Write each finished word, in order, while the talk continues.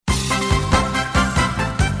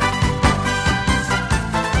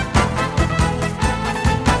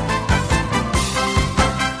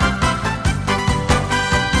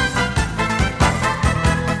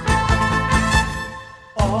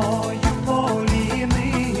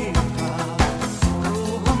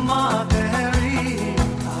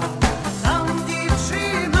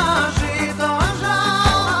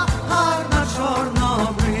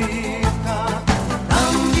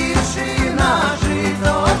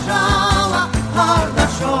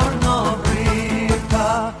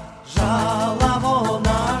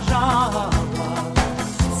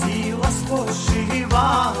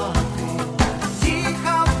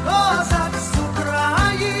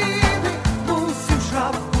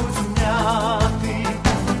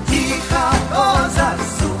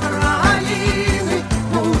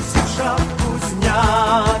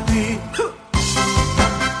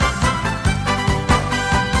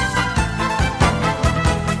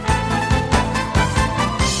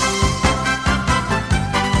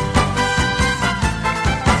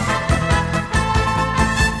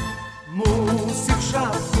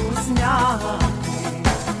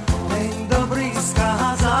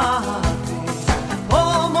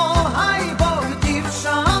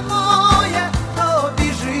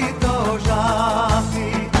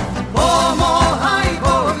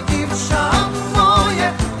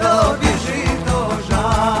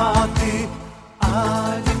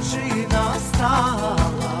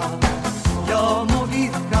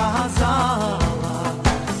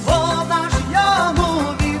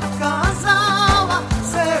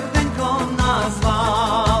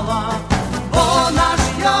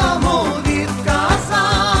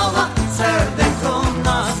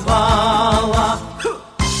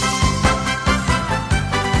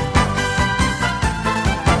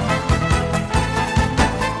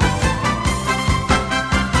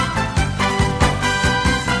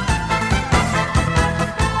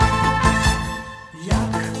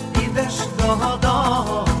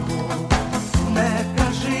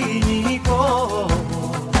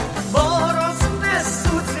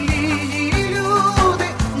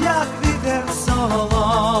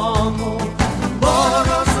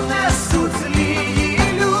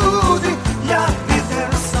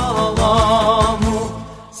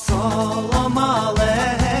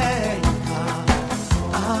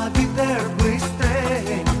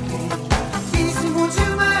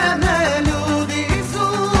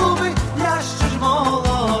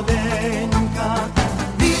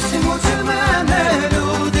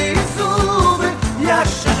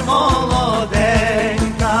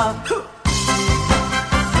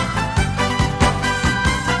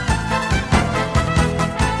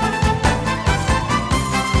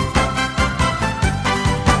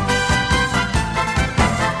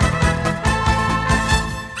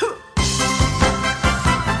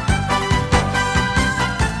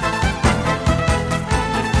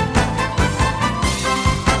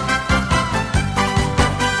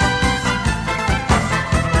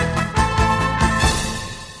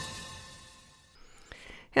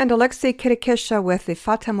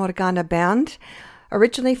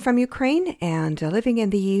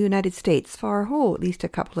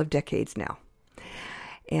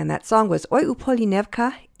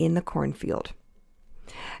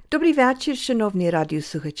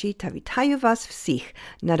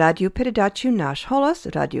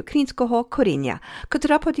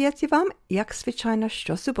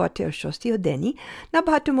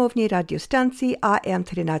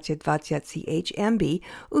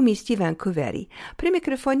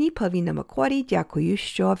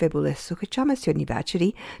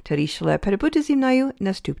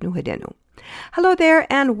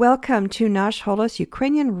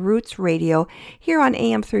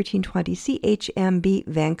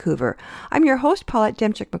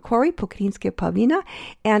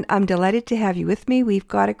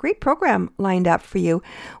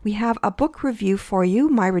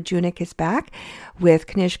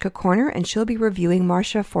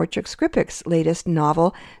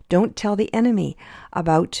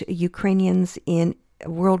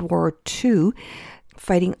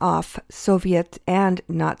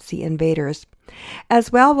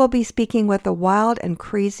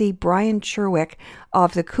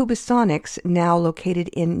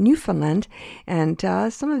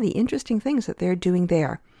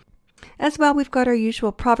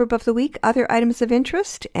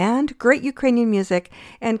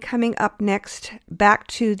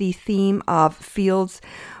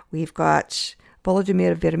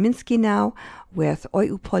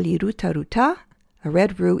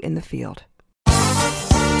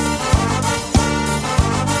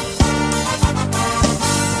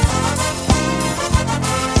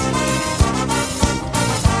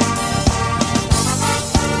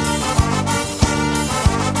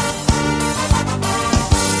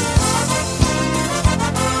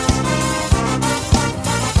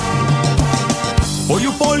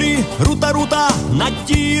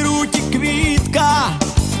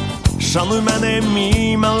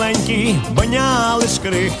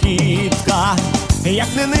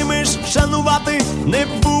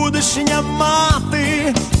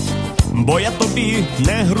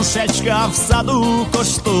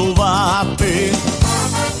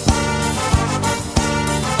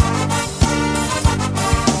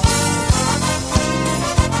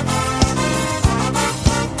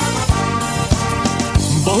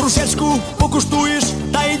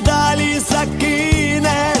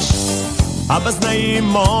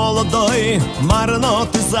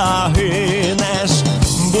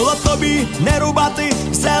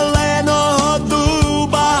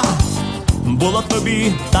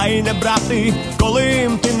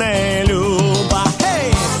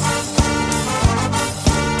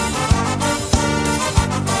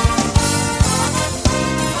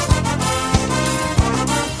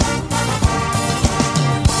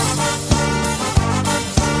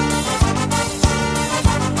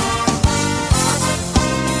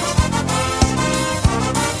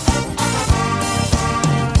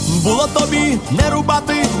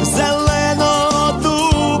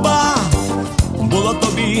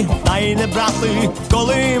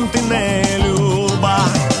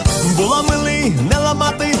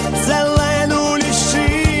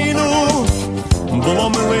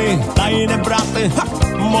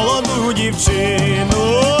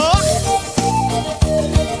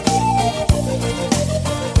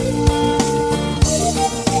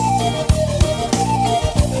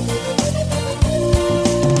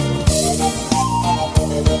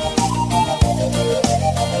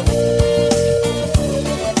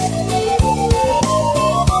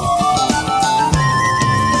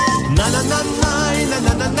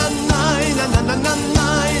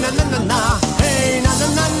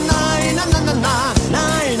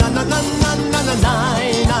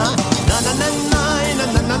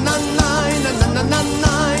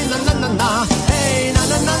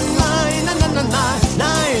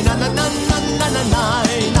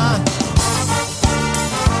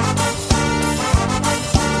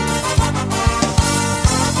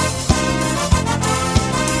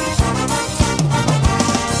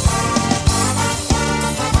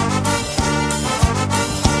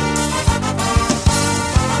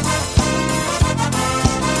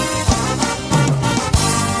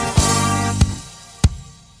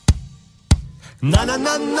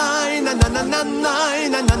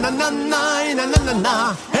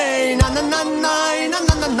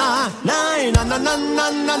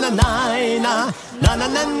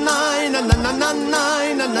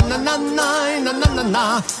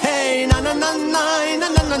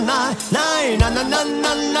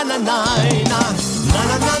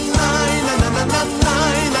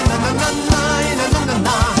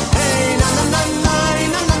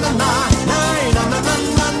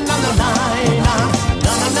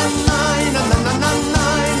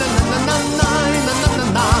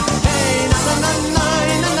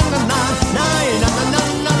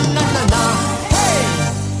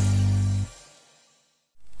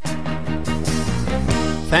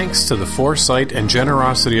Thanks to the foresight and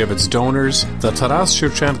generosity of its donors, the Taras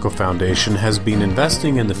Shevchenko Foundation has been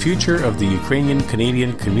investing in the future of the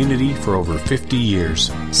Ukrainian-Canadian community for over 50 years.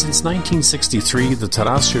 Since 1963, the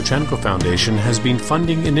Taras Shevchenko Foundation has been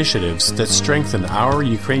funding initiatives that strengthen our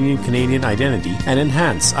Ukrainian-Canadian identity and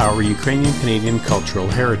enhance our Ukrainian-Canadian cultural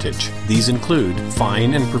heritage. These include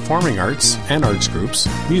fine and performing arts and arts groups,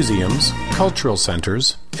 museums, cultural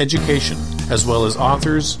centers, education, as well as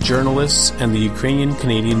authors, journalists, and the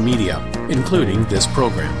Ukrainian-Canadian media, including this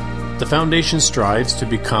program. The foundation strives to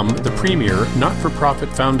become the premier not-for-profit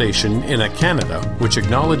foundation in Canada, which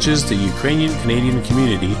acknowledges the Ukrainian-Canadian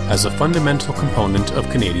community as a fundamental component of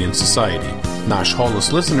Canadian society. Nash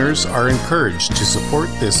Holos listeners are encouraged to support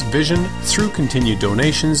this vision through continued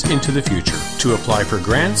donations into the future. To apply for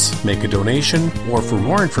grants, make a donation, or for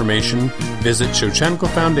more information, visit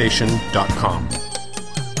ShevchenkoFoundation.com.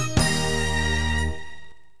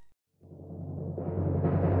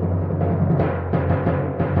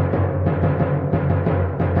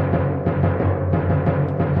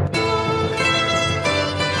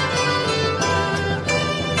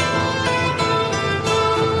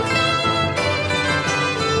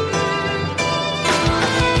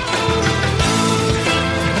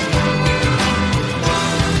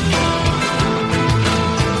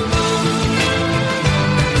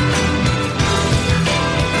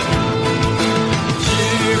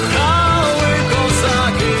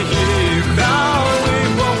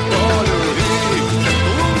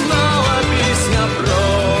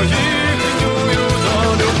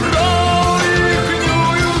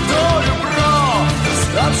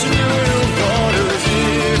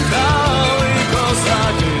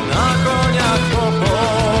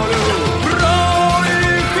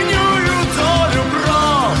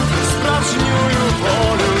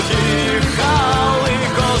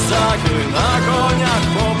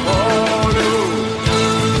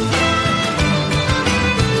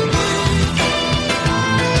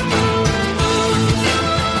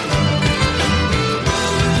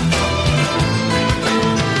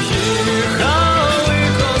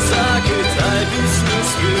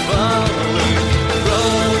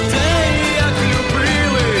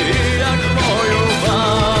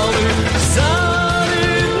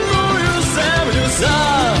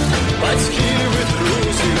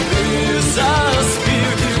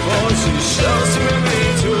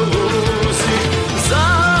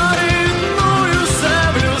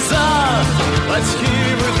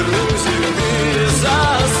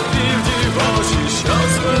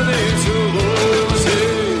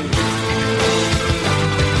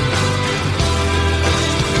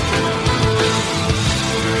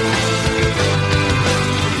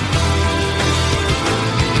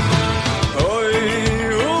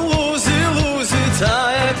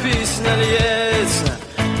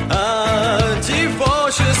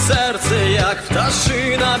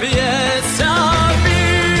 Пташина б'ється,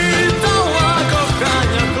 віддала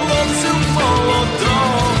кохання хлопцю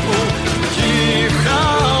молодому.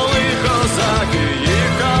 Їхали козаки,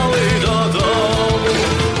 їхали додому.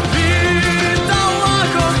 Віддала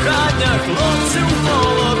кохання хлопцю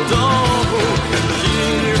молодому.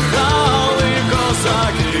 Їхали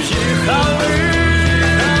козаки, їхали.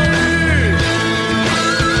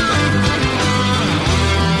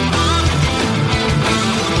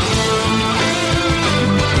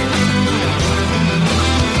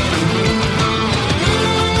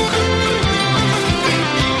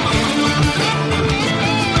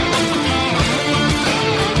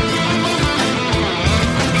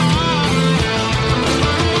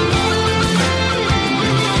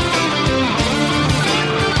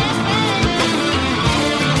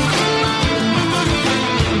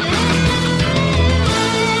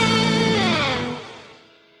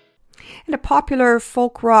 And a popular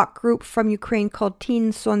folk rock group from Ukraine called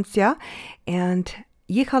Teen Sonsia and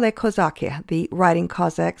Yichale Kozaki, the Riding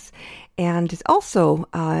Cossacks, and is also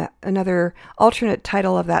another alternate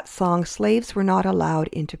title of that song, Slaves Were Not Allowed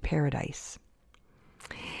into Paradise.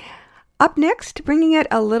 Up next, bringing it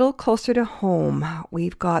a little closer to home,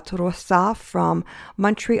 we've got Rosa from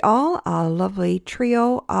Montreal, a lovely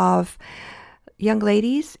trio of young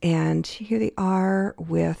ladies, and here they are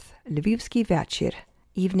with Lvivsky Večer,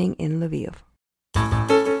 Evening in Lviv.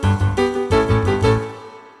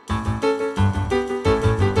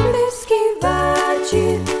 Львівський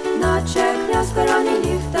вечір, наче кляскорані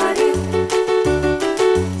ліхтарів,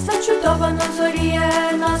 зачудовано зоріє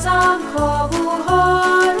на замкову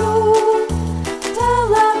гору.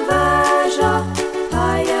 Телевежа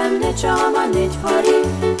таємнича манить вгорі.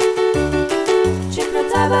 Чи про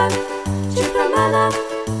тебе, чи про мене,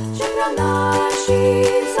 чи про наші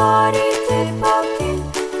зорі ти покінь,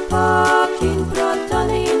 покінь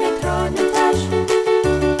протони.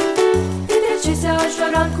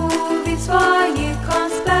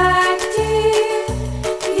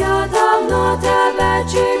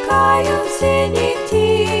 синіх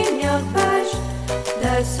тінях веж,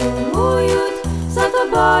 де сумують за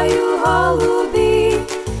тобою голубі,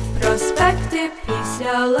 проспекти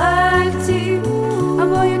після лекцій,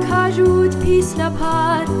 або, як кажуть, після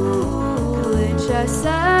пар. Кличе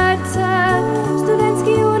серце,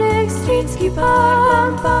 студентський у них стрітський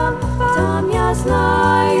парк, там я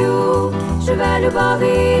знаю, живе любов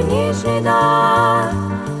і ніжний дар.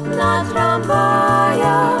 На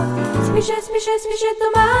трамваях спішить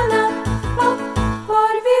до мене, по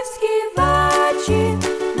львівській вечір,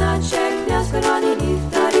 наче князь короні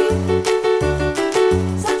ліхтарі.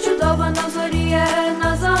 Зачудовано зоріє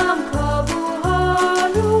на замкову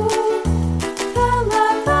гору,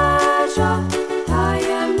 телевежа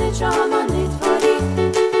таємничого манить творі.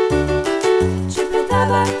 Чи про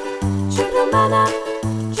тебе, чи про мене,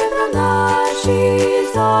 чи про наші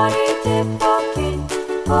зорі ти покинь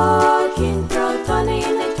протони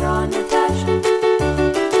і нейтрони теж.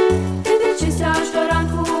 Відрічися аж до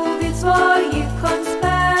ранку від своїх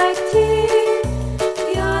конспектів,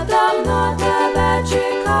 я давно тебе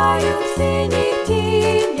чекаю в синіх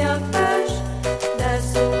тінях веж, де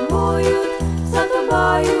сумують за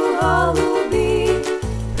тобою голубі,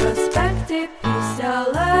 проспекти після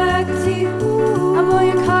лекцій, або,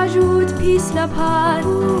 як кажуть, після пар.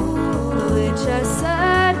 Кличе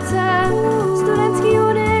серце, студентський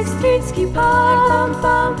у них стрітський парк,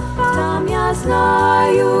 там я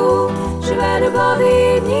знаю, живе любов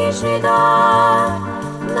і ніжний дар.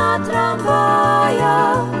 На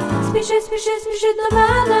трамваях спішить до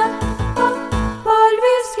мене, по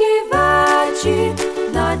львівській вечір,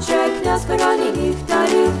 наче князь короні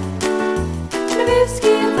ліхтарі.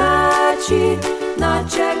 Львівський вечір,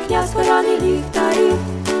 наче князь короні ліхтарі.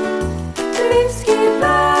 Львівський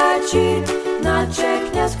вечір, наче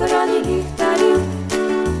князь короні ліхтарі.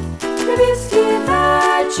 Львівський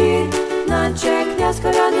вечір, наче князь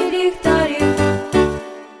короні ліхтарі.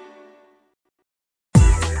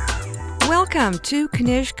 Welcome to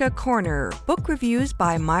Knyzhka Corner, book reviews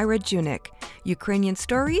by Myra Junik, Ukrainian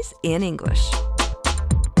stories in English.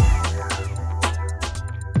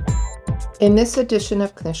 In this edition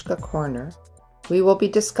of Knyzhka Corner, we will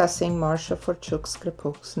be discussing Marsha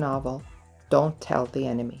Forchuk-Skripuk's novel, Don't Tell the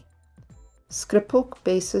Enemy. Skripuk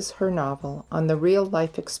bases her novel on the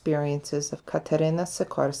real-life experiences of Katerina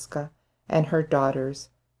Sikorska and her daughters,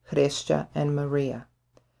 Hristya and Maria,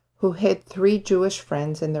 who hid 3 Jewish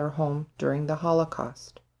friends in their home during the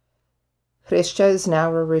Holocaust. Hristya is now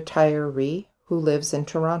a retiree who lives in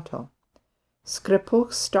Toronto.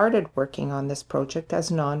 Skripuk started working on this project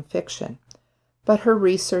as non-fiction, but her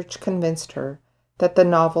research convinced her that the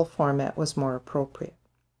novel format was more appropriate.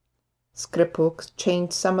 Skripuk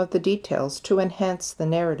changed some of the details to enhance the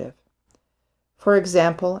narrative. For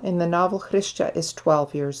example, in the novel, Hristya is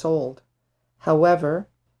 12 years old. However,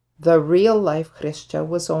 the real-life Hristya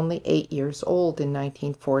was only 8 years old in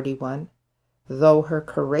 1941, though her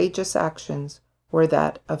courageous actions were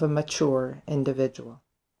that of a mature individual.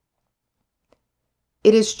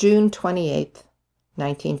 It is June 28,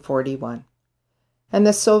 1941, and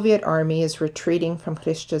the Soviet army is retreating from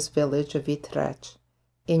Hristya's village of Vitrech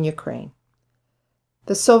in Ukraine.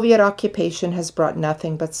 The Soviet occupation has brought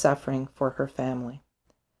nothing but suffering for her family.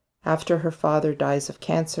 After her father dies of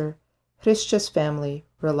cancer, Hristya's family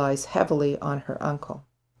relies heavily on her uncle.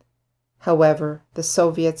 However, the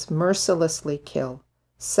Soviets mercilessly kill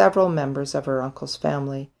several members of her uncle's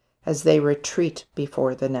family as they retreat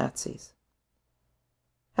before the Nazis.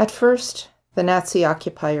 At first, the Nazi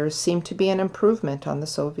occupiers seemed to be an improvement on the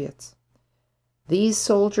Soviets. These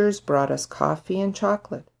soldiers brought us coffee and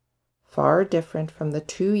chocolate, far different from the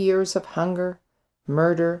 2 years of hunger,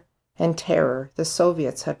 murder, and terror the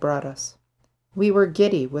Soviets had brought us. We were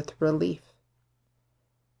giddy with relief.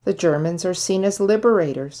 The Germans are seen as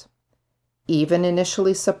liberators, even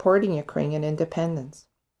initially supporting Ukrainian independence.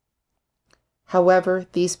 However,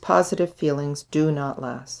 these positive feelings do not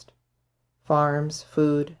last. Farms,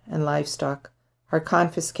 food, and livestock are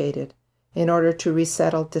confiscated in order to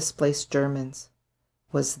resettle displaced Germans.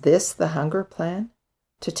 Was this the hunger plan?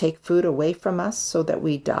 To take food away from us so that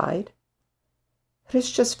we died?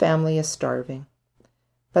 Hristya's family is starving,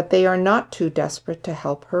 but they are not too desperate to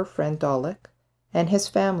help her friend Dolik and his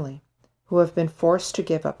family, who have been forced to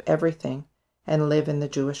give up everything and live in the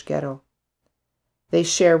Jewish ghetto. They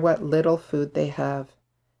share what little food they have,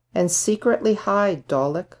 and secretly hide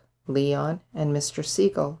Dolik, Leon, and Mr.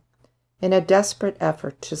 Siegel in a desperate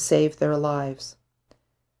effort to save their lives.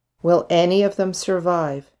 Will any of them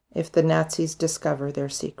survive if the Nazis discover their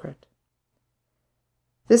secret?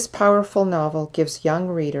 This powerful novel gives young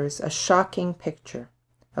readers a shocking picture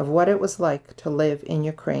of what it was like to live in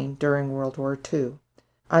Ukraine during World War II,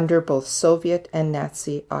 under both Soviet and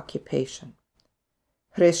Nazi occupation.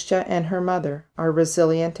 Hrysia and her mother are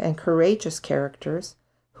resilient and courageous characters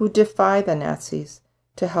who defy the Nazis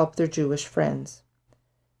to help their Jewish friends.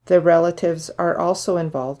 Their relatives are also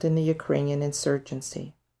involved in the Ukrainian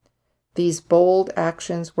insurgency. These bold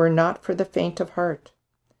actions were not for the faint of heart.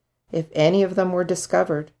 If any of them were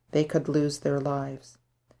discovered, they could lose their lives.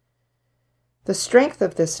 The strength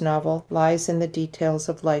of this novel lies in the details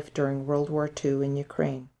of life during World War II in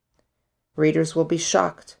Ukraine. Readers will be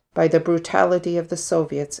shocked by the brutality of the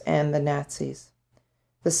Soviets and the Nazis.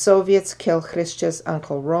 The Soviets kill Hrysia's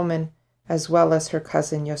uncle Roman as well as her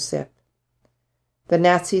cousin Yosip. The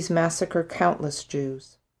Nazis massacre countless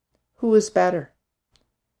Jews. Who is better?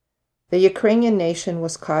 The Ukrainian nation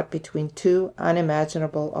was caught between two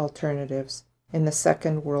unimaginable alternatives in the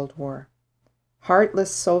Second World War: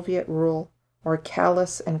 heartless Soviet rule or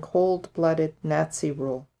callous and cold-blooded Nazi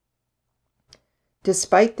rule.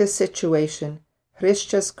 Despite this situation,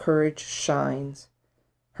 Hrysia's courage shines.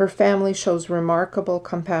 Her family shows remarkable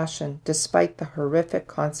compassion despite the horrific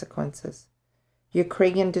consequences.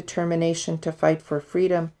 Ukrainian determination to fight for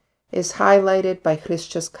freedom is highlighted by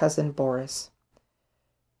Hrysia's cousin Boris.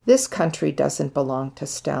 This country doesn't belong to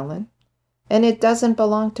Stalin, and it doesn't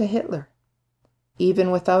belong to Hitler.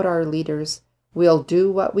 Even without our leaders, we'll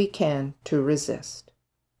do what we can to resist.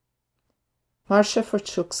 Marcia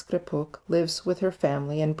Fortschuk-Skripuk lives with her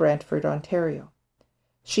family in Brantford, Ontario.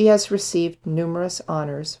 She has received numerous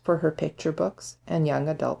honors for her picture books and young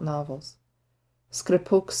adult novels.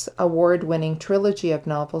 Skripuk's award-winning trilogy of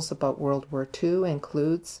novels about World War II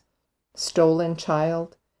includes Stolen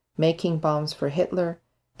Child, Making Bombs for Hitler,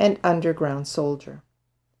 and Underground Soldier.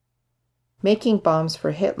 Making Bombs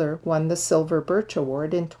for Hitler won the Silver Birch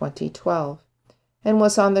Award in 2012 and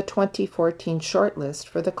was on the 2014 shortlist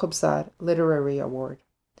for the Kobzar Literary Award.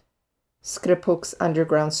 Skripuk's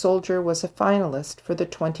Underground Soldier was a finalist for the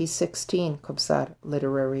 2016 Kobzar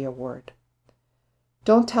Literary Award.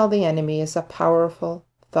 Don't Tell the Enemy is a powerful,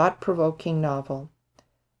 thought-provoking novel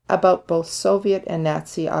about both Soviet and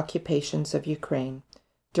Nazi occupations of Ukraine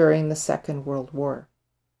during the Second World War,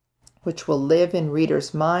 which will live in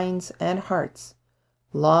readers' minds and hearts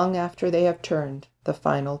long after they have turned the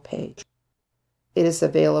final page. It is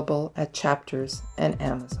available at Chapters and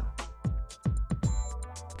Amazon.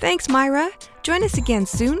 Thanks, Myra. Join us again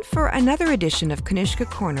soon for another edition of Knižka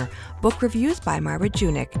Corner, book reviews by Myra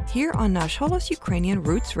Junik, here on Nash Holos Ukrainian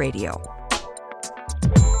Roots Radio.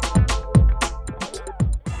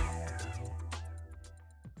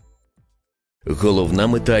 Головна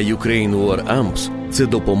мета Ukraine War Amps – це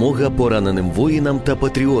допомога пораненим воїнам та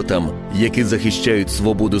патріотам, які захищають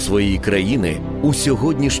свободу своєї країни у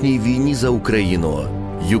сьогоднішній війні за Україну.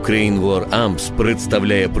 Ukraine War Amps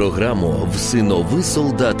представляє програму «Всинови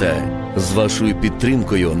солдата». З вашою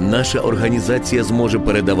підтримкою наша організація зможе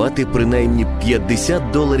передавати принаймні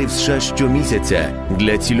 $50 США щомісяця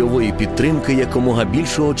для цільової підтримки якомога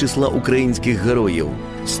більшого числа українських героїв.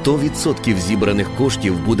 100% зібраних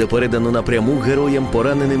коштів буде передано напряму героям,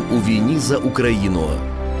 пораненим у війні за Україну.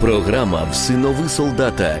 Програма «Всинови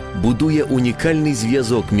солдата» будує унікальний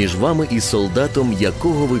зв'язок між вами і солдатом,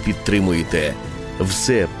 якого ви підтримуєте.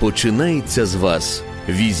 Все починається з вас.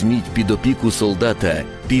 Візьміть під опіку солдата,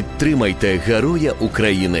 підтримайте Героя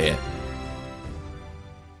України.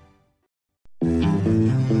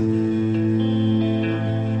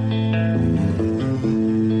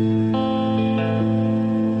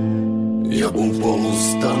 Я був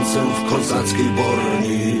повстанцем в козацькій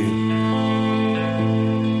бороні.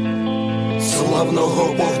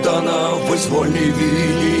 Славного Богдана в визвольній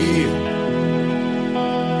війні.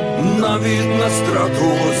 Навіть на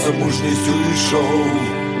страту за мужністю йшов.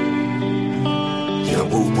 Я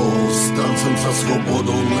був повстанцем, за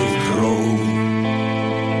свободу лив кров.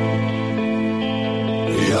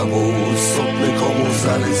 Я був сотником у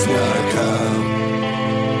Залізняка.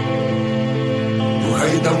 В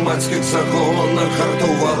гайдамацьких загонах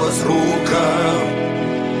гартувалась рука.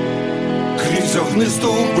 Крізь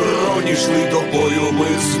огнисту бронь йшли до бою ми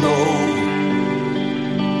знов.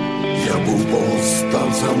 Я був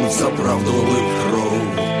повстанцем, за правду лив кров.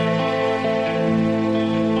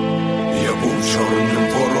 Я був чорним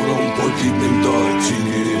вороном, подібним до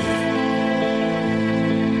тіні.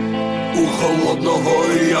 У Холодного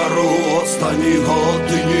Яру останній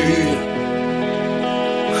годині.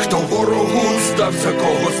 Хто ворогу здався,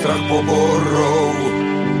 кого страх поборов.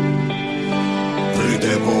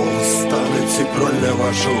 Прийде повстанець і пролє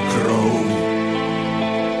вашу кров.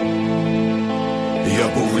 Я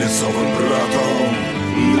був лісовим братом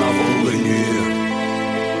на Волині.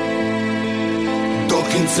 До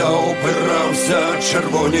кінця опирався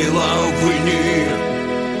червоній лавині.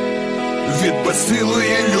 від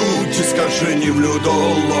безсилої люті скаженів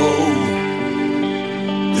людолов.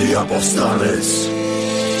 Я повстанець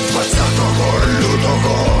 20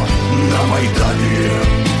 лютого на Майдані,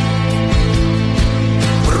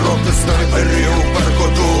 проти снайперів,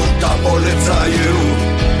 Беркуту та поліцаїв.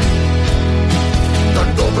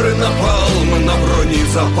 Так добре напалм на броні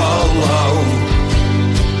запалав.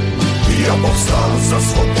 Я повстав, за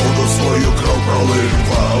свободу свою кров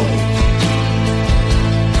проливав.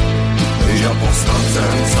 Я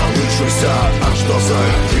повстанцем залишуся аж до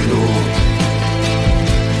загину.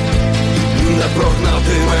 Не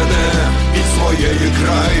прогнати мене із своєї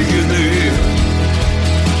країни,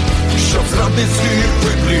 щоб зрадницький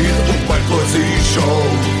приплід у пекло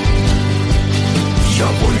зійшов. Я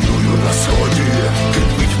воюю на сході,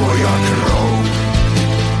 кипить моя кров.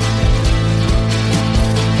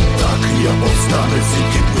 Так, я повстанець і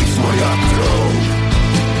кипить моя кров.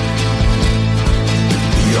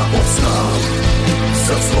 Я повстав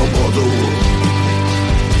за свободу,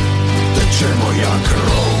 тече моя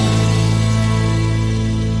кров.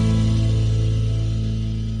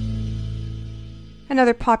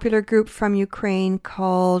 Another popular group from Ukraine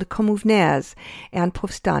called Komuvnez and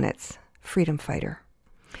Povstanets, Freedom Fighter.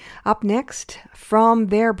 Up next, from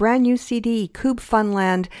their brand new CD, Kub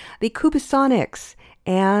Funland, the Kubasonics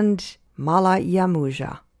and Mala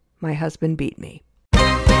Yamuja, My Husband Beat Me.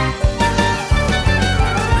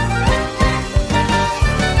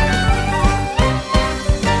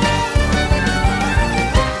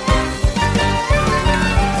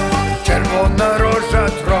 Червона рожа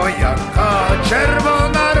трояка,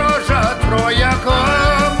 червона рожа трояка,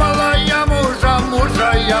 мала я мужа,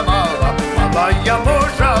 мужа я мала, мала я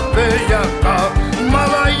мужа пияка,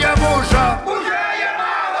 мала я мужа, мужа я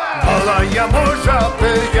мала, мала я мужа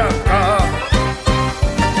пияка.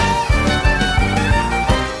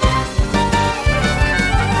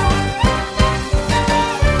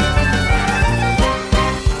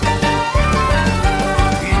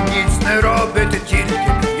 Він ніц не робить,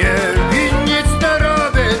 тільки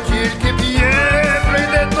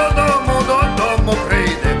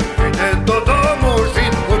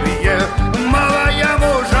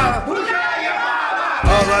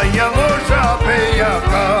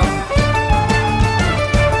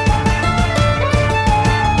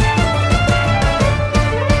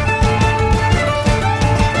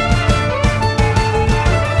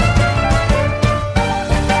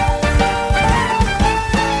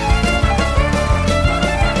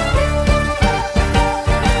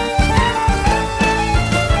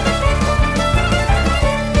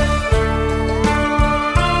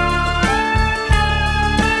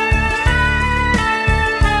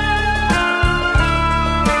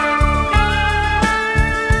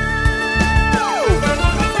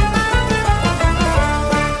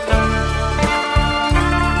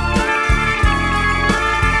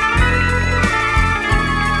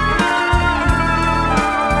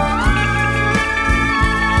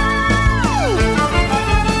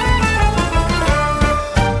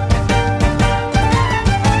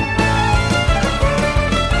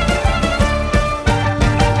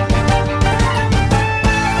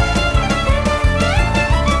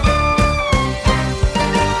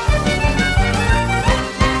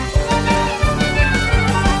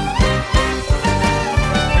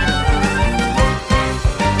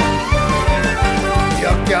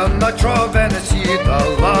на човен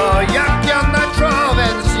сідала, як я на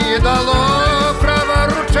човен сідала, права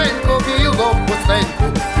рученько біло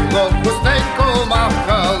хустенько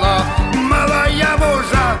махала. Мала я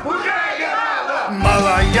мужа,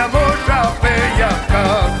 мала я мужа пияка.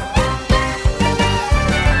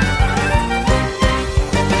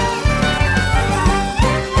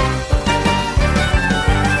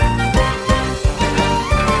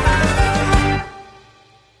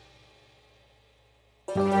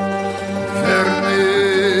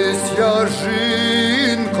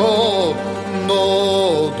 Жінко,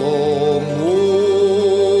 додому.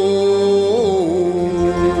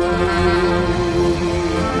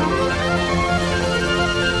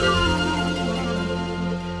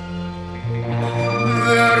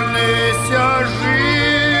 Вернися,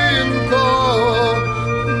 жінко,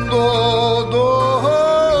 додому.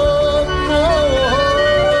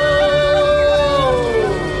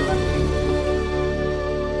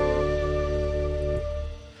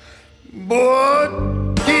 Бо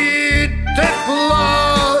діти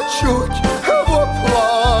плачуть,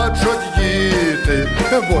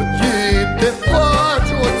 бо діти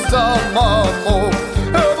плачуть за маму,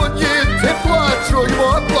 бо діти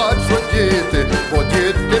плачуть, діти, бо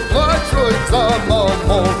діти плачуть за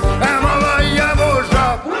маму. Мала я мужа,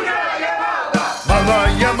 мала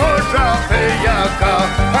я мужа пияка,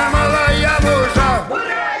 мала я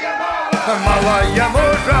малая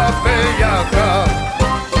мужа пияка.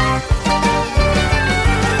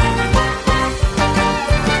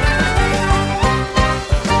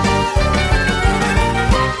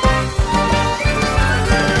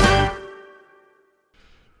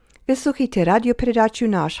 Ви слухаєте радіопередачу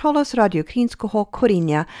 «Наш голос» Радіо Українського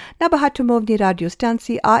коріння на багатомовній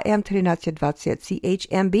радіостанції AM 1320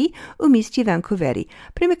 CHMB у місті Ванкувері.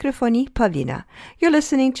 При мікрофоні Павліна. You're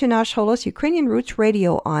listening to «Наш голос» Ukrainian Roots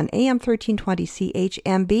Radio on AM 1320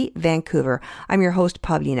 CHMB, Vancouver. I'm your host,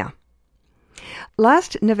 Pavlina.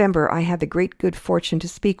 Last November, I had the great good fortune to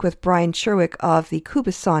speak with Brian Sherwick of the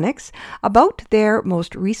Kubasonics about their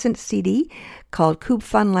most recent CD called Kub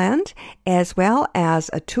Funland, as well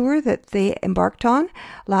as a tour that they embarked on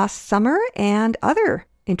last summer and other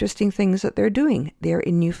interesting things that they're doing there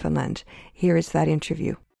in Newfoundland. Here is that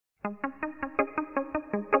interview.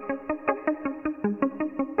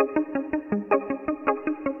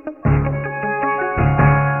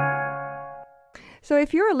 So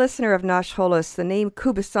if you're a listener of Nash Holos, the name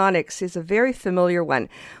Kubasonics is a very familiar one.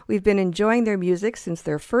 We've been enjoying their music since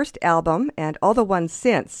their first album and all the ones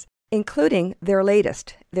since, including their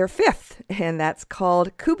latest, their fifth, and that's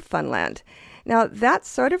called Kub Funland. Now, that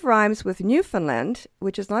sort of rhymes with Newfoundland,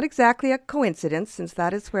 which is not exactly a coincidence, since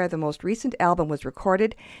that is where the most recent album was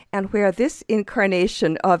recorded and where this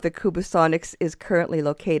incarnation of the Kubasonics is currently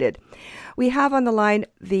located. We have on the line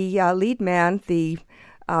the lead man, the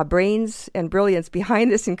brains and brilliance behind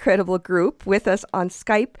this incredible group with us on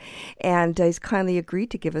Skype, and he's kindly agreed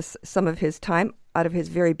to give us some of his time out of his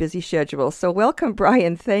very busy schedule. So welcome,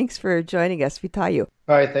 Brian. Thanks for joining us. Vitayu.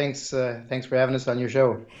 All right, thanks for having us on your show.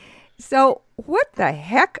 So what the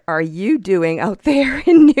heck are you doing out there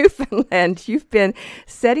in Newfoundland? You've been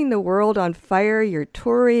setting the world on fire. You're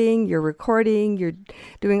touring, you're recording, you're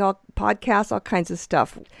doing all podcasts, all kinds of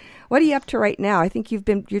stuff. What are you up to right now? I think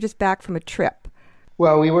you're just back from a trip.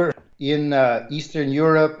 Well, we were in Eastern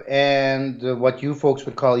Europe and what you folks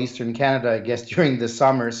would call Eastern Canada, I guess, during the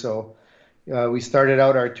summer. So we started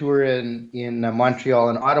out our tour in Montreal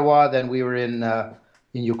and Ottawa. Then we were in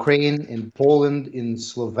Ukraine, in Poland, in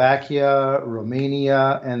Slovakia,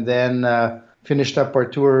 Romania, and then finished up our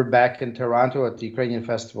tour back in Toronto at the Ukrainian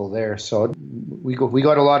festival there. So we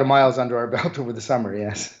got a lot of miles under our belt over the summer,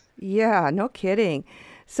 yes. Yeah, no kidding.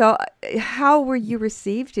 So how were you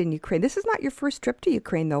received in Ukraine? This is not your first trip to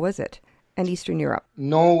Ukraine, though, is it? And Eastern Europe?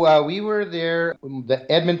 No, we were there. The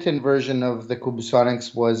Edmonton version of the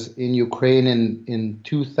Kubasonics was in Ukraine in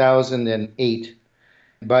 2008,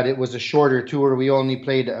 but it was a shorter tour. We only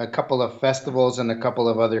played a couple of festivals and a couple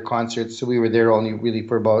of other concerts, so we were there only really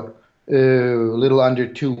for about a little under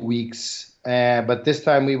 2 weeks. But this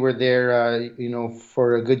time we were there,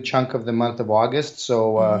 for a good chunk of the month of August. So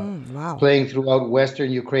wow. Playing throughout Western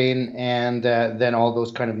Ukraine and then all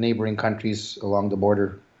those kind of neighboring countries along the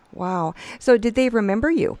border. Wow. So did they remember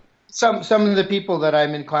you? Some of the people that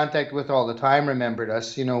I'm in contact with all the time remembered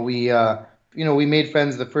us. We made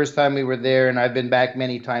friends the first time we were there, and I've been back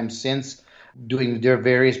many times since doing their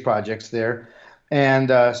various projects there. And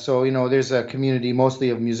so there's a community mostly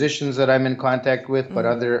of musicians that I'm in contact with, but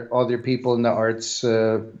other people in the arts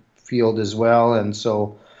field as well. And so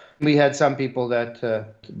we had some people that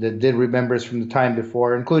did remember us from the time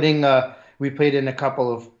before, including we played in a couple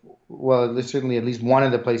of, certainly at least one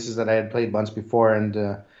of the places that I had played once before,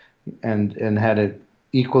 and had an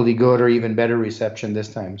equally good or even better reception this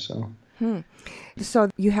time. So. So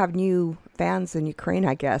you have new fans in Ukraine,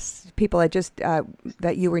 I guess. People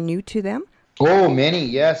that you were new to them? Oh, many.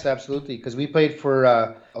 Yes, absolutely. Because we played for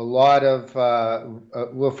a lot of,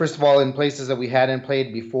 first of all, in places that we hadn't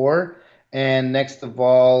played before. And next of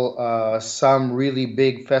all, some really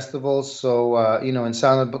big festivals. So, in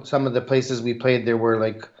some of the places we played, there were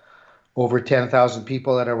like over 10,000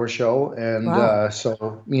 people at our show. And wow.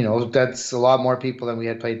 So, that's a lot more people than we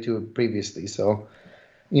had played to previously. So,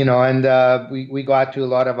 we got to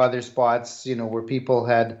a lot of other spots, where people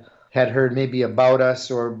had heard maybe about us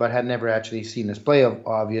but had never actually seen us play,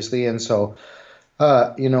 obviously. And so,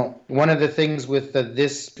 one of the things with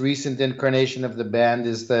this recent incarnation of the band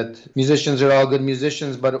is that musicians are all good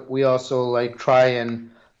musicians, but we also try and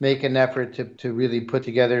make an effort to really put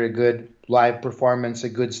together a good live performance, a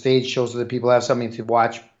good stage show, so that people have something to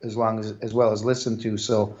watch as well as listen to.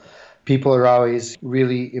 So people are always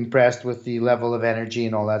really impressed with the level of energy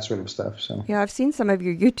and all that sort of stuff. So yeah, I've seen some of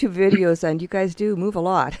your YouTube videos, and you guys do move a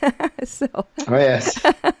lot. Oh yes.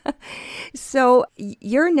 So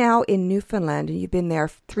you're now in Newfoundland, and you've been there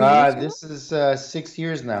 3 years. This is 6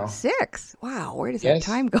 years now. 6? Wow, where does that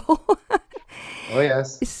time go? Oh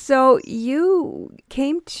yes. So you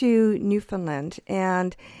came to Newfoundland,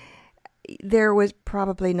 and there was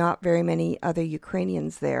probably not very many other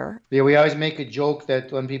Ukrainians there. Yeah, we always make a joke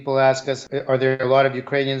that when people ask us, are there a lot of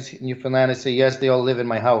Ukrainians in Newfoundland? I say, yes, they all live in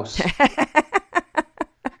my house.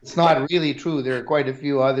 It's not really true. There are quite a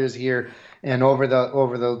few others here. And over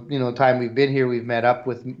the time we've been here, we've met up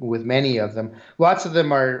with many of them. Lots of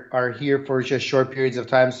them are here for just short periods of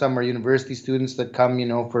time. Some are university students that come,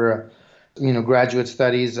 for graduate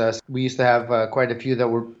studies. We used to have quite a few that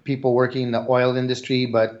were people working in the oil industry,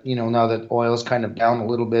 but now that oil's kind of down a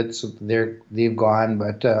little bit, so they've gone.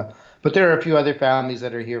 But there are a few other families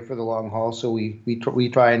that are here for the long haul, so we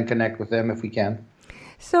try and connect with them if we can.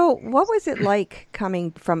 So what was it like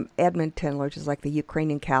coming from Edmonton, which is like the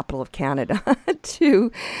Ukrainian capital of Canada,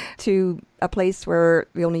 to a place where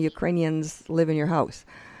the only Ukrainians live in your house?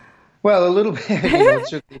 Well, a little bit.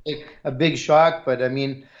 It's certainly a big shock, but I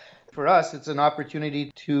mean, for us, it's an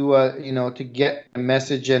opportunity to get a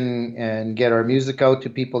message and get our music out to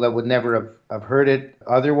people that would never have heard it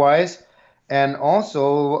otherwise, and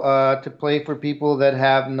also to play for people that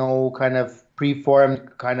have no kind of preformed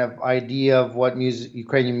kind of idea of what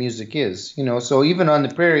Ukrainian music is. So even on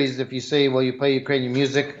the prairies, if you say, well, you play Ukrainian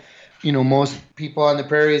music, most people on the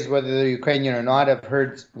prairies, whether they're Ukrainian or not, have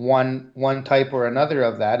heard one type or another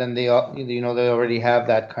of that, and they already have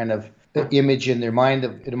that kind of image in their mind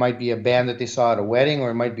of it might be a band that they saw at a wedding,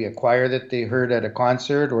 or it might be a choir that they heard at a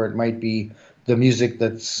concert, or it might be the music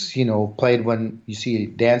that's played when you see a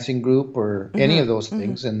dancing group or any of those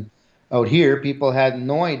things. And out here, people had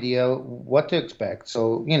no idea what to expect.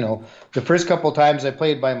 So, the first couple of times I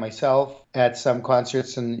played by myself at some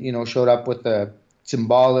concerts and, showed up with a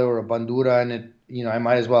cymbala or a bandura, and it, I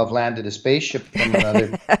might as well have landed a spaceship from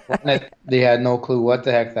another planet. They had no clue what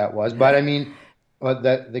the heck that was. But I mean,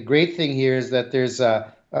 the great thing here is that there's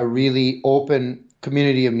a really open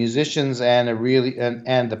community of musicians, and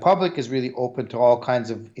and the public is really open to all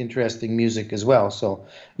kinds of interesting music as well. So,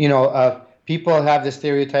 people have the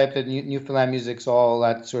stereotype that Newfoundland music's all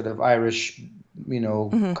that sort of Irish,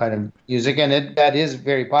 kind of music, and that is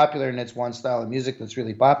very popular, and it's one style of music that's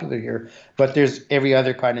really popular here. But there's every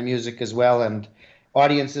other kind of music as well, and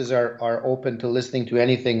audiences are open to listening to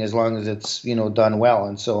anything as long as it's done well.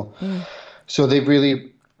 And so they've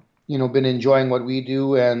really been enjoying what we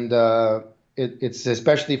do, and it's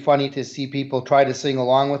especially funny to see people try to sing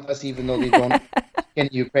along with us, even though they don't in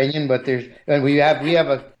Ukrainian. But there's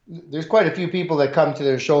quite a few people that come to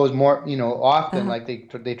their shows more, often. Like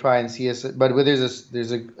they try and see us. But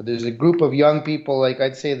there's a group of young people, like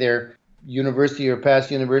I'd say they're university or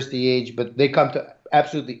past university age, but they come to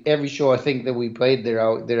absolutely every show I think that we played. They're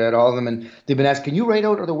at all of them, and they've been asked, "Can you write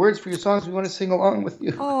out the words for your songs? We want to sing along with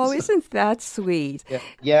you." Oh, isn't that sweet?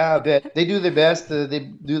 Yeah, but they do their best. They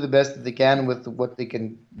do the best that they can with what they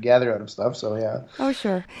can gather out of stuff. So yeah. Oh,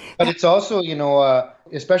 sure. But it's also,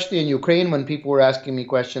 especially in Ukraine, when people were asking me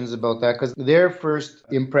questions about that, because their first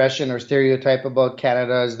impression or stereotype about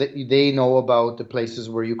Canada is that they know about the places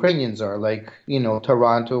where Ukrainians are, like,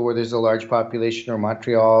 Toronto, where there's a large population, or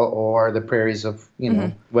Montreal, or the prairies of,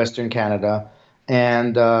 Western Canada.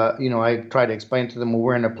 And, I try to explain to them, well,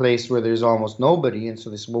 we're in a place where there's almost nobody. And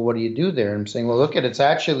so they said, well, what do you do there? And I'm saying, well, look, it's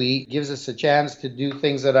actually gives us a chance to do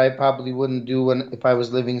things that I probably wouldn't do if I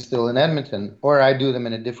was living still in Edmonton, or I do them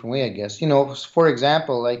in a different way, I guess. For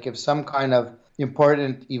example, like if some kind of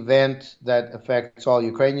important event that affects all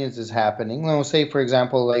Ukrainians is happening, say, for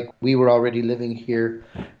example, like we were already living here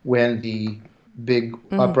when the big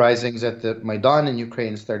uprisings at the Maidan in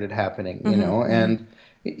Ukraine started happening, and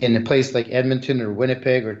in a place like Edmonton or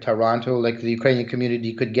Winnipeg or Toronto, like the Ukrainian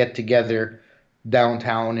community could get together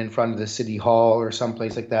downtown in front of the city hall or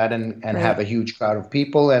someplace like that and have a huge crowd of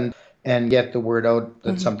people and get the word out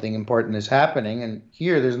that something important is happening. And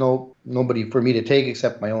here there's nobody for me to take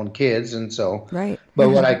except my own kids. And so,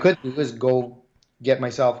 but what I could do is go get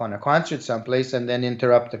myself on a concert someplace and then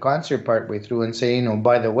interrupt the concert partway through and say,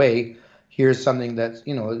 by the way, here's something that's,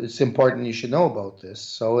 it's important, you should know about this.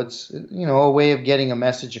 So it's, a way of getting a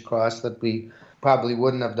message across that we probably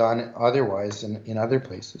wouldn't have done otherwise in other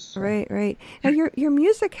places. So. Right. Now, your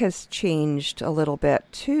music has changed a little bit,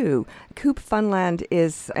 too. Coop Funland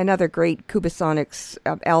is another great Kubasonics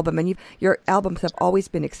album, and your albums have always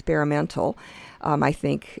been experimental, I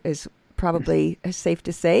think, is probably safe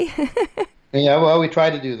to say. Yeah, well, we try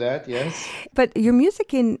to do that, yes. But your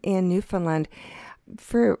music in Newfoundland,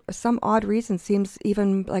 for some odd reason, seems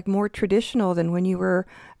even like more traditional than when you were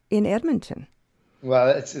in Edmonton. Well,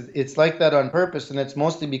 it's like that on purpose, and it's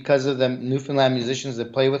mostly because of the Newfoundland musicians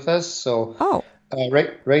that play with us. So,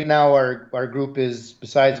 right now our group is,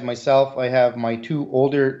 besides myself, I have my two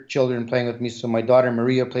older children playing with me. So my daughter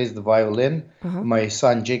Maria plays the violin, my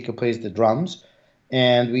son Jacob plays the drums,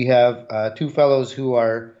 And we have two fellows who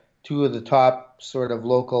are two of the top sort of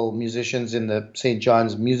local musicians in the St.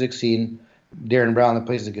 John's music scene. Darren Brown that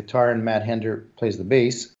plays the guitar and Matt Hender plays the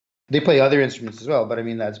bass. They play other instruments as well, but I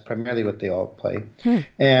mean, that's primarily what they all play.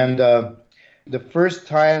 And the first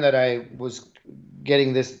time that I was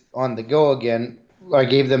getting this on the go again, I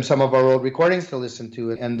gave them some of our old recordings to listen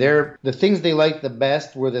to, and the things they liked the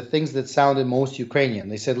best were the things that sounded most Ukrainian.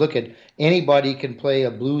 They said, look, anybody can play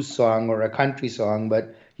a blues song or a country song,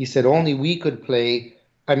 but he said only we could play,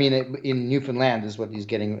 I mean, in Newfoundland is what he's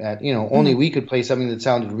getting at, only we could play something that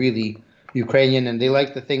sounded really Ukrainian, and they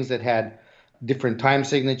liked the things that had different time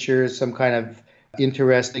signatures, some kind of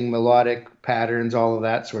interesting melodic patterns, all of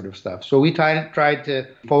that sort of stuff. So we tried to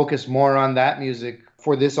focus more on that music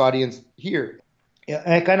for this audience here.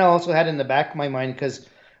 And I kind of also had in the back of my mind, because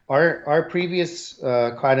our previous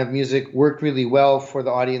kind of music worked really well for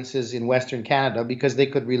the audiences in Western Canada because they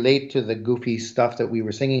could relate to the goofy stuff that we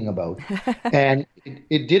were singing about. And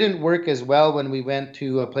it didn't work as well when we went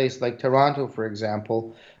to a place like Toronto, for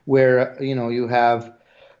example, where, you have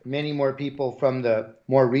many more people from the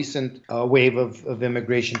more recent wave of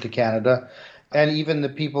immigration to Canada. And even the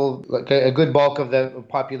people, like a good bulk of the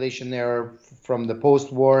population there are from the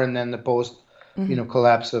post-war and then the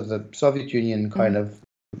collapse of the Soviet Union kind of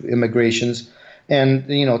immigrations. And,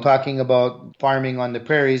 talking about farming on the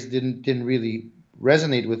prairies didn't really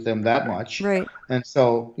resonate with them that much. Right. And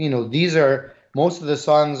so, these are, most of the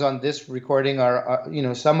songs on this recording are,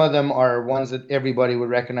 some of them are ones that everybody would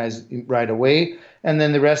recognize right away. And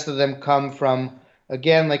then the rest of them come from,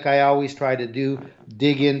 again, like I always try to do,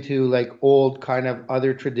 dig into like old kind of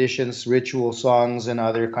other traditions, ritual songs and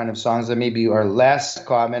other kind of songs that maybe are less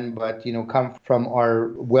common, but, come from our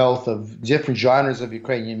wealth of different genres of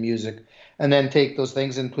Ukrainian music, and then take those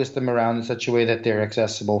things and twist them around in such a way that they're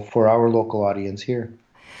accessible for our local audience here.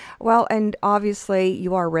 Well, and obviously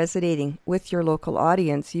you are resonating with your local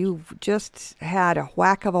audience. You've just had a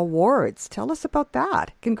whack of awards. Tell us about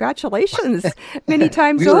that. Congratulations many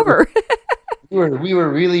times over. We were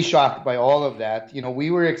really shocked by all of that.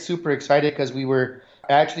 We were super excited because we were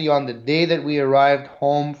actually on the day that we arrived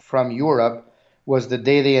home from Europe was the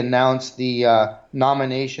day they announced the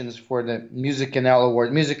nominations for the Musicanel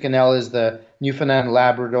Award. Musicanel is the Newfoundland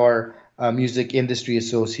Labrador Music Industry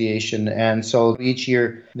Association, and so each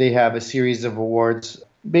year they have a series of awards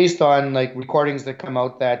based on like recordings that come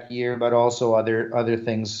out that year, but also other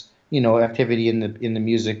things, activity in the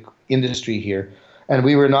music industry here. And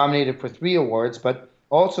we were nominated for 3 awards, but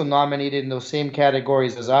also nominated in those same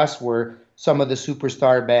categories as us were some of the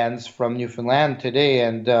superstar bands from Newfoundland today.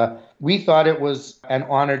 And we thought it was an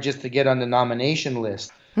honor just to get on the nomination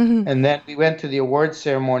list. Mm-hmm. And then we went to the awards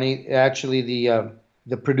ceremony. Actually,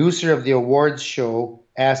 the producer of the awards show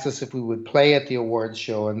asked us if we would play at the awards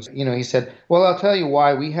show. And, he said, well, I'll tell you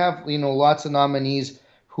why. We have, lots of nominees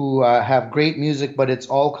who have great music, but it's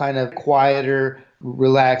all kind of quieter,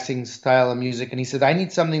 relaxing style of music. And he said, I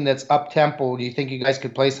need something that's up-tempo. Do you think you guys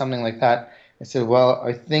could play something like that? I said, well,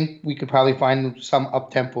 I think we could probably find some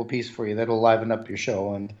up-tempo piece for you that'll liven up your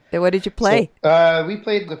show. And so what did you play? So, we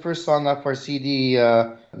played the first song off our CD,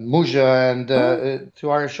 Muja, and to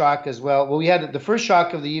our shock as well. Well, we had the first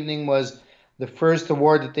shock of the evening was the first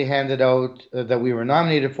award that they handed out that we were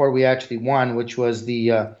nominated for. We actually won, which was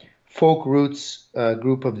the Folk Roots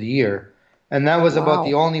Group of the Year. And that was about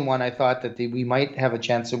the only one I thought that we might have a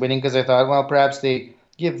chance of winning, because I thought, well, perhaps they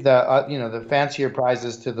give the the fancier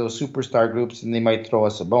prizes to those superstar groups and they might throw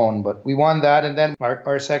us a bone. But we won that, and then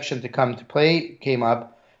our section to come to play came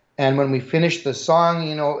up. And when we finished the song,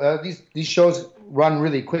 these shows run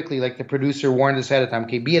really quickly. Like the producer warned us ahead of time,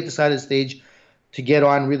 okay, be at the side of the stage to get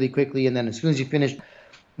on really quickly. And then as soon as you finish,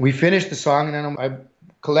 we finished the song, and then I'm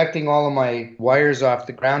collecting all of my wires off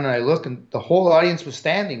the ground, and I look, and the whole audience was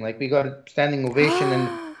standing. Like we got a standing ovation, and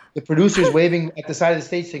the producer's waving at the side of the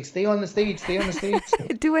stage saying, stay on the stage, stay on the stage. So,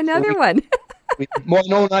 do another one.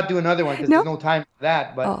 No, not do another one, because there's no time for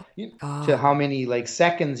that. But to how many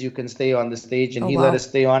seconds you can stay on the stage, and he let us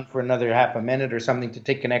stay on for another half a minute or something to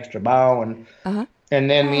take an extra bow. And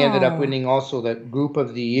then we ended up winning also the Group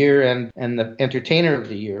of the Year and the Entertainer of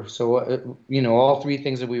the Year. So, all 3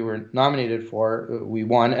 things that we were nominated for, we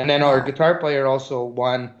won. And then our guitar player also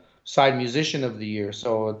won Side Musician of the Year.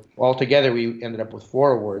 So altogether, we ended up with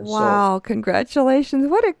 4 awards. Wow, Congratulations.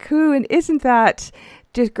 What a coup. And isn't that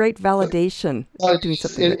just great validation?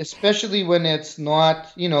 Especially when it's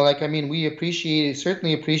not, we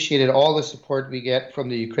certainly appreciated all the support we get from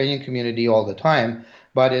the Ukrainian community all the time.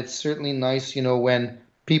 But it's certainly nice, when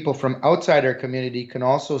people from outside our community can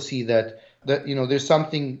also see that there's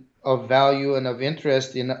something of value and of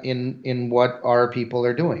interest in what our people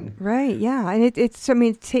are doing. Right, yeah. And it's, I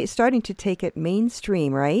mean, starting to take it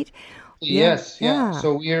mainstream, right? Yes, yeah.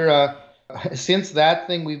 So we're since that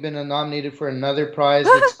thing, we've been nominated for another prize.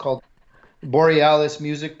 It's called Borealis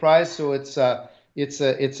Music Prize. So it's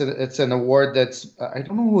an award that's I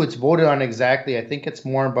don't know who it's voted on exactly. I think it's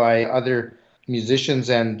more by other musicians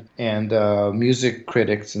and music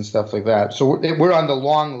critics and stuff like that. So we're on the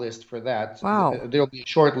long list for that. Wow. There'll be a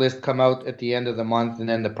short list come out at the end of the month, and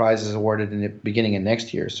then the prize is awarded in the beginning of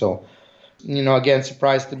next year. So, again,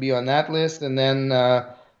 surprised to be on that list. And then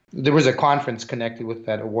there was a conference connected with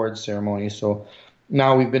that awards ceremony. So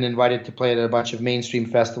now we've been invited to play at a bunch of mainstream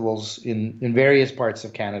festivals in various parts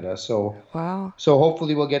of Canada. So wow. So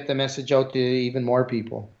hopefully we'll get the message out to even more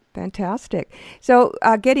people. Fantastic. So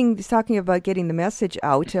talking about getting the message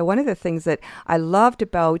out, one of the things that I loved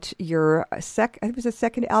about your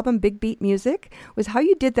second album, Big Beat Music, was how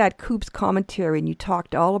you did that Coop's commentary, and you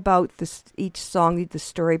talked all about each song, the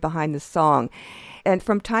story behind the song. And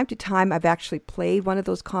from time to time, I've actually played one of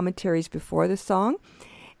those commentaries before the song.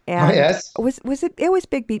 And yes. It was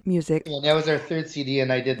Big Beat Music. Yeah, that was our third CD,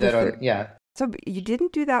 and I did that So you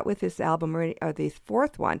didn't do that with this album or the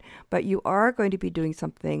fourth one, but you are going to be doing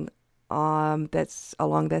something that's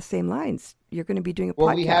along the same lines. You're going to be doing a podcast,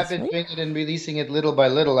 Well, we have been doing it and releasing it little by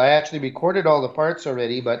little. I actually recorded all the parts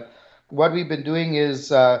already, but what we've been doing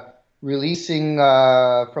is releasing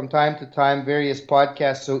from time to time various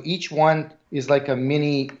podcasts. So each one is like a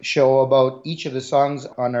mini show about each of the songs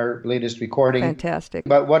on our latest recording. Fantastic.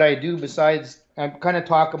 But what I do besides, I kind of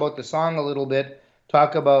talk about the song a little bit,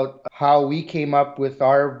 talk about how we came up with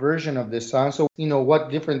our version of this song. So,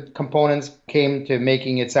 what different components came to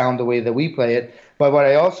making it sound the way that we play it. But what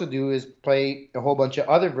I also do is play a whole bunch of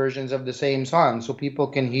other versions of the same song so people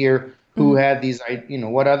can hear who had these,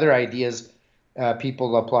 what other ideas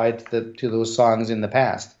people applied to those songs in the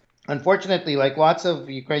past. Unfortunately, like lots of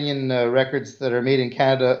Ukrainian records that are made in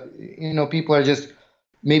Canada, people are just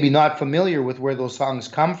maybe not familiar with where those songs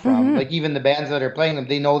come from. Mm-hmm. Like even the bands that are playing them,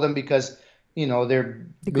 they know them because their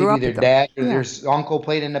dad or their uncle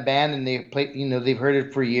played in a band and they played, they've heard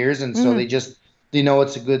it for years, and so they know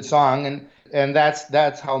it's a good song, and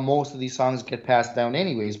that's how most of these songs get passed down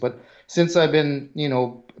anyways. But since I've been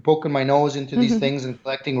poking my nose into these things and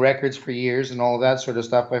collecting records for years and all of that sort of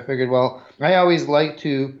stuff, I figured, well, I always like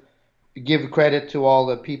to give credit to all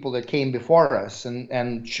the people that came before us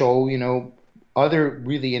and show other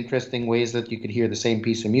really interesting ways that you could hear the same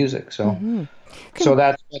piece of music. So so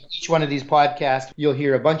that's what each one of these podcasts, you'll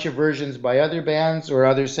hear a bunch of versions by other bands or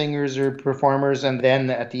other singers or performers, and then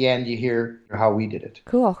at the end you hear how we did it.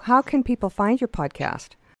 Cool. How can people find your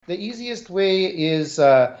podcast? The easiest way is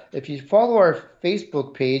if you follow our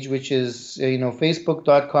Facebook page, which is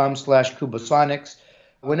facebook.com/Kubasonics.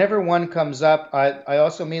 Whenever one comes up, I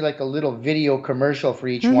also made like a little video commercial for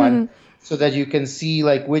each one, so that you can see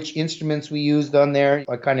like which instruments we used on there.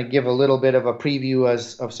 I kind of give a little bit of a preview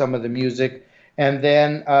of some of the music. And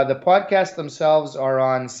then the podcasts themselves are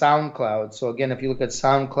on SoundCloud. So again, if you look at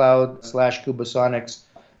SoundCloud/Kubasonics,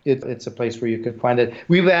 it's a place where you can find it.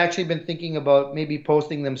 We've actually been thinking about maybe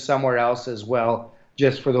posting them somewhere else as well,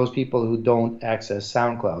 just for those people who don't access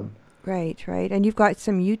SoundCloud. Right. And you've got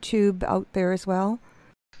some YouTube out there as well?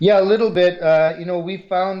 Yeah, a little bit. We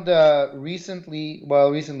found recently,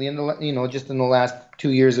 just in the last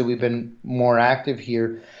 2 years that we've been more active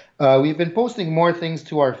here, we've been posting more things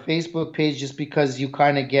to our Facebook page just because you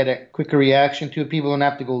kind of get a quicker reaction to it. People don't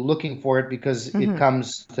have to go looking for it because it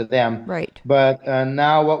comes to them. Right. But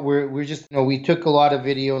now what we're just, we took a lot of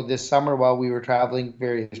video this summer while we were traveling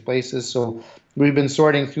various places. So we've been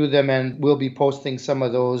sorting through them, and we'll be posting some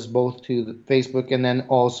of those both to the Facebook and then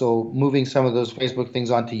also moving some of those Facebook things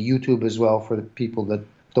onto YouTube as well for the people that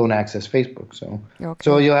don't access Facebook. So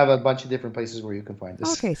you'll have a bunch of different places where you can find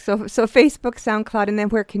this. Okay, so Facebook, SoundCloud, and then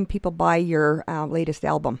where can people buy your latest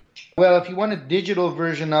album? Well, if you want a digital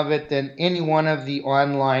version of it, then any one of the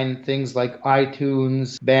online things like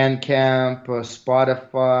iTunes, Bandcamp,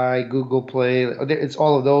 Spotify, Google Play, it's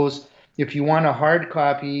all of those. If you want a hard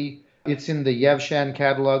copy, it's in the Yevshan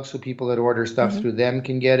catalog, so people that order stuff through them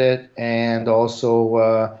can get it. And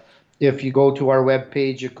also, if you go to our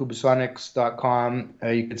webpage at kubasonics.com,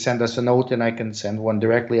 you can send us a note, and I can send one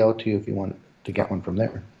directly out to you if you want to get one from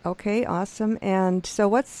there. Okay, awesome. And so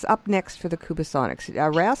what's up next for the Kubasonics? A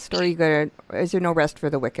rest, or is there no rest for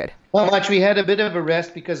the Wicked? Not much. We had a bit of a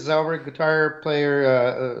rest because our guitar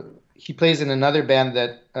player, he plays in another band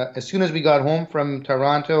that as soon as we got home from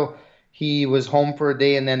Toronto, he was home for a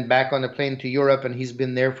day and then back on the plane to Europe, and he's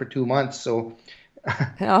been there for 2 months. So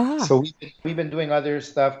So we've been doing other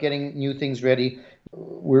stuff, getting new things ready.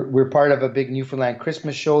 we're part of a big Newfoundland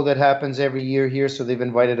Christmas show that happens every year here. So they've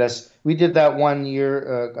invited us. We did that one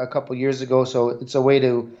year, a couple years ago. So it's a way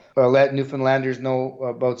to let Newfoundlanders know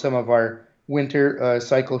about some of our winter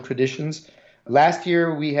cycle traditions. Last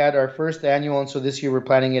year we had our first annual, and so this year we're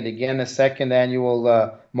planning it again, a second annual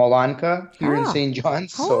Molanka here in St.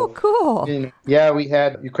 John's. Oh, cool. Yeah, we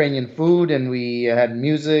had Ukrainian food and we had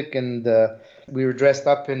music, and we were dressed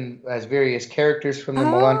up as various characters from the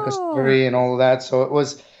Molanka story and all of that. So it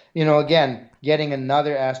was, again, getting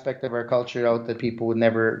another aspect of our culture out that people would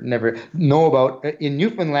never know about. In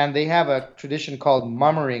Newfoundland, they have a tradition called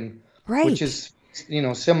mummering, which is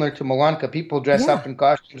similar to Molanka. People dress up in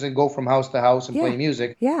costumes and go from house to house and play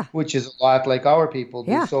music, which is a lot like our people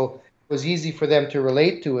do. So it was easy for them to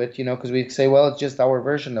relate to it, because we'd say, well, it's just our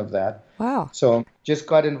version of that. Wow. So just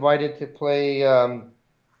got invited to play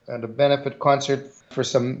at a benefit concert for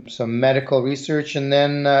some medical research, and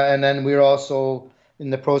then we're also in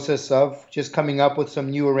the process of just coming up with some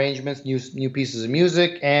new arrangements, new pieces of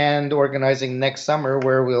music, and organizing next summer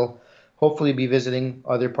where we'll hopefully be visiting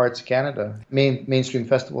other parts of Canada, mainstream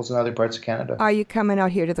festivals in other parts of Canada. Are you coming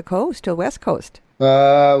out here to the coast, to West Coast?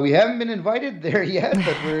 We haven't been invited there yet,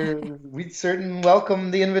 but we'd certainly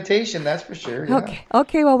welcome the invitation, that's for sure. Yeah.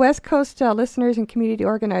 Okay. Well, West Coast listeners and community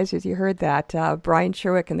organizers, you heard that. Brian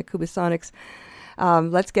Sherwick and the Kubasonics.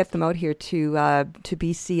 Let's get them out here to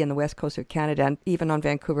BC and the west coast of Canada, and even on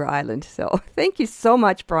Vancouver Island. So thank you so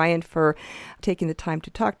much, Brian, for taking the time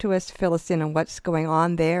to talk to us, fill us in on what's going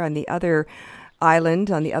on there on the other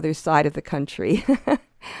island, on the other side of the country.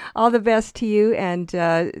 All the best to you, and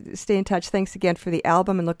stay in touch. Thanks again for the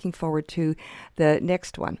album, and looking forward to the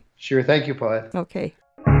next one. Sure. Thank you, Paulette. Okay.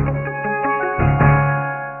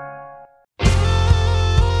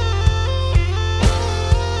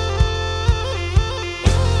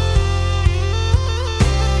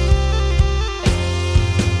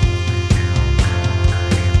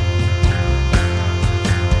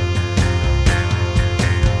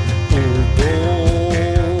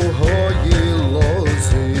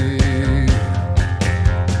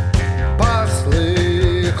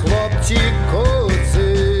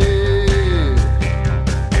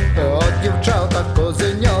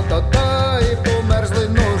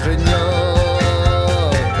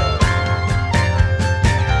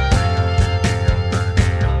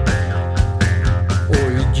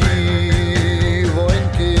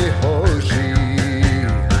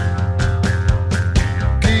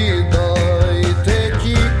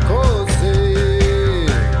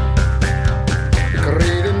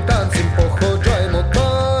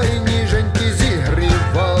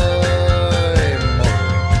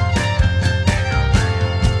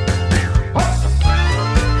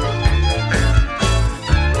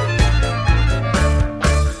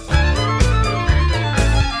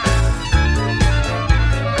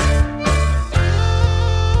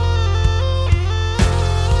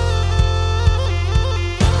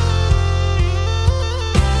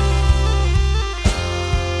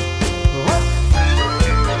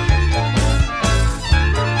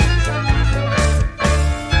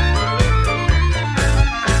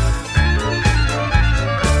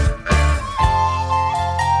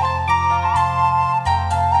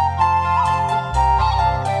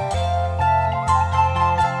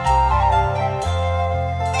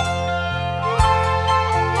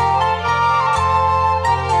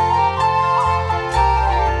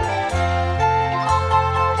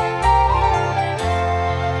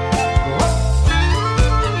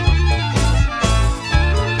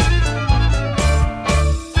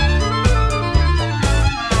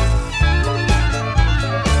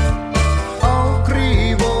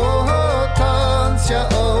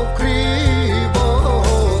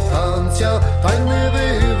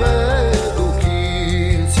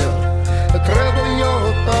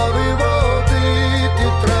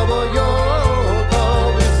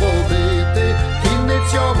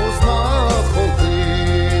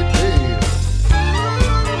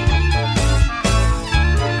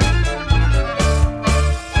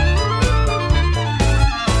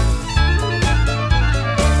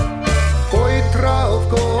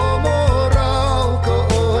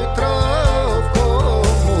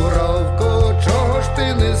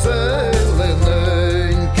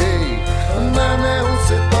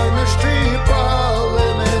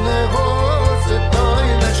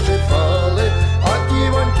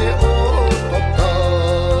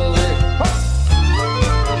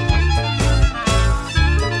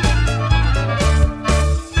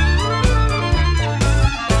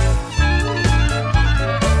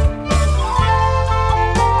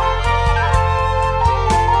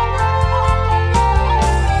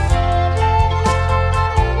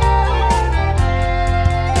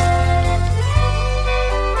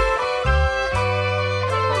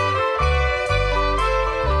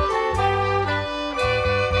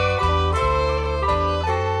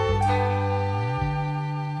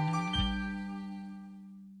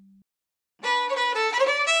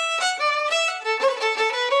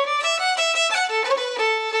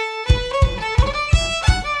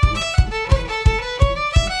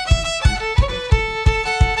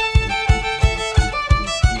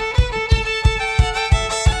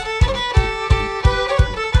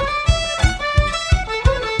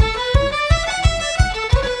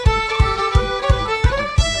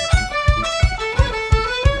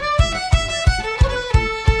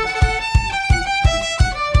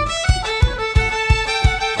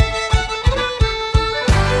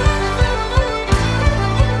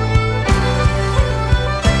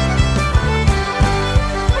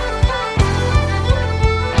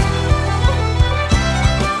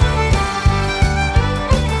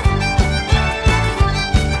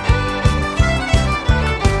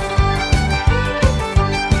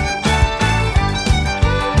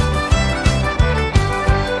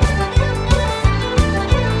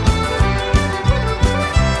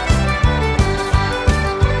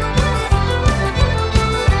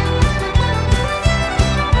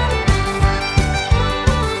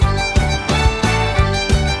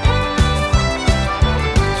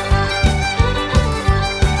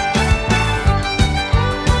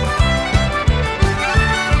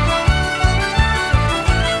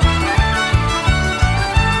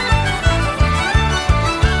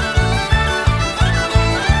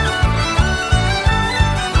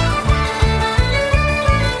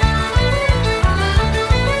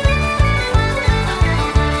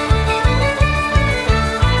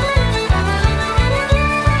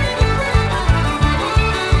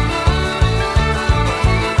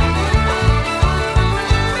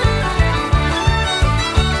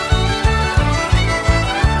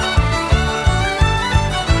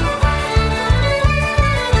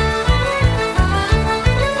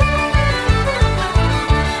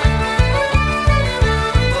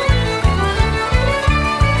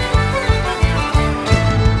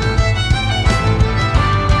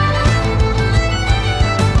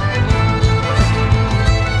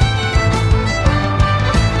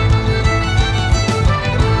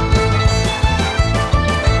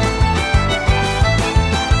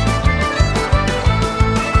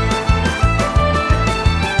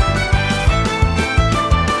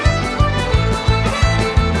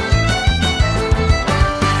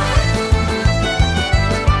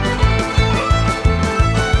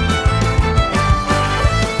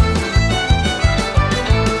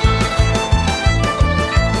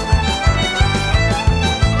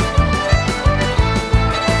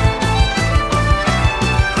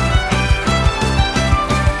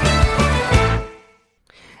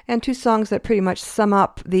 and two songs that pretty much sum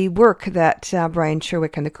up the work that Brian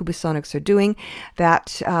Sherwick and the Kubasonics are doing.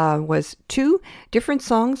 That was two different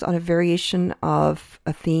songs on a variation of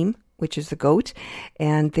a theme, which is the goat,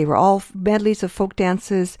 and they were all medleys of folk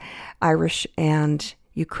dances, Irish and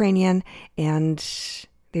Ukrainian, and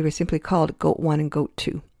they were simply called Goat 1 and Goat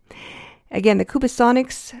 2. Again, the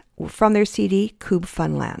Kubasonics from their CD, Kub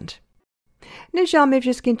Funland. Než ми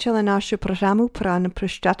вже скінчили нашу програму, пора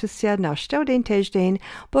прощатися на ще один тиждень,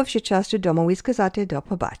 бо вже час додому і сказати до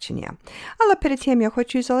побачення. Але перед тим я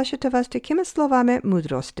хочу залишити вас такими словами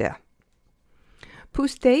мудрості.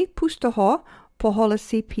 Пустий пустого по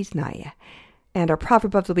голосі пізнає. And our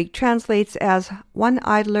proverb of the week translates as, one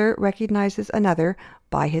idler recognizes another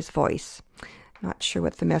by his voice. Not sure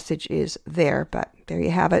what the message is there, but there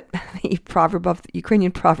you have it, the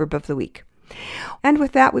Ukrainian proverb of the week. And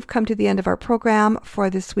with that, we've come to the end of our program for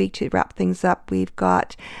this week. To wrap things up, we've got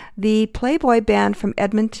the Playboy Band from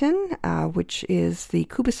Edmonton, which is the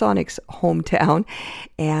Kubasonics' hometown,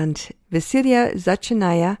 and Vasilia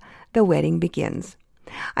Zachanaya, The Wedding Begins.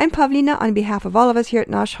 I'm Pavlina on behalf of all of us here at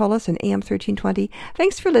Nash Holos and AM 1320.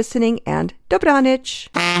 Thanks for listening, and Dobranic!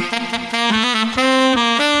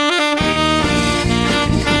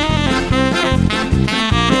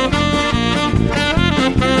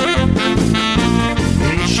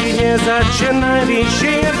 Зачинай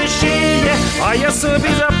віщіє, а я собі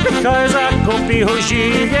запихаю за копі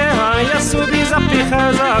гужіє, а я собі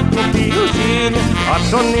запихаю за копі гужіє,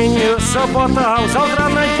 а то нині субота, а завтра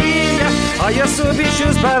неділя, а я собі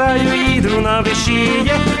що збираю, їду на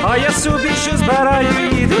віщіє, а я собі що збираю,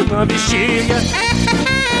 їду на віщіє.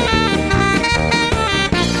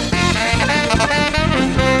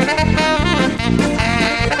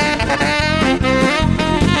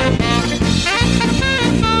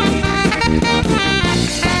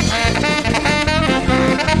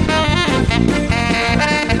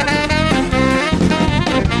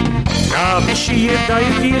 Віщіє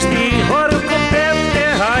дають їсти горілку пити,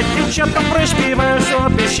 а дівчата приспівають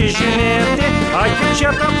собі ще женити, а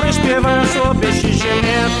дівчата приспівають собі ще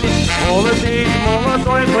женити. Молодий,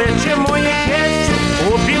 молодой, кличе моє кечу,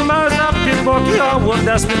 упіймав за підбок, я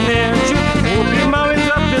вода спідничу, упіймав він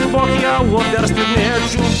за підбок, я вода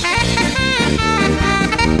спідничу.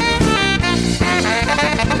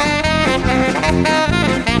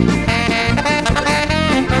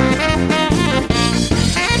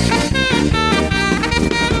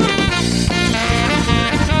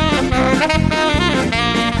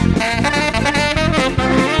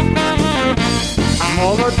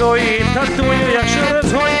 Молодої татую, якщо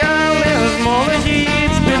розгоняли, молоді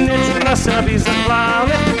спідничу на собі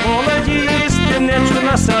заклали, молоді спідничу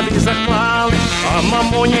на собі заклали, а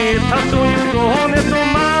мамуні татую того не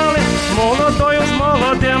думали, молодою з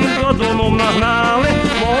молодим додому нагнали,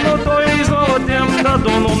 молодою з молодим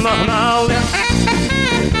додому нагнали.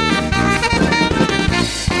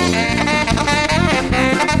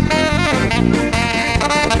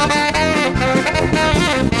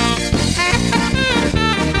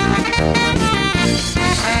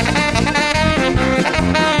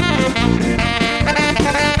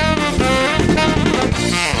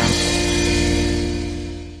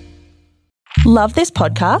 Love this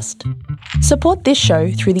podcast? Support this show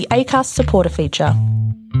through the Acast supporter feature.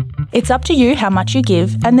 It's up to you how much you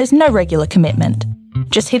give, and there's no regular commitment.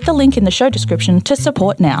 Just hit the link in the show description to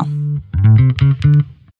support now.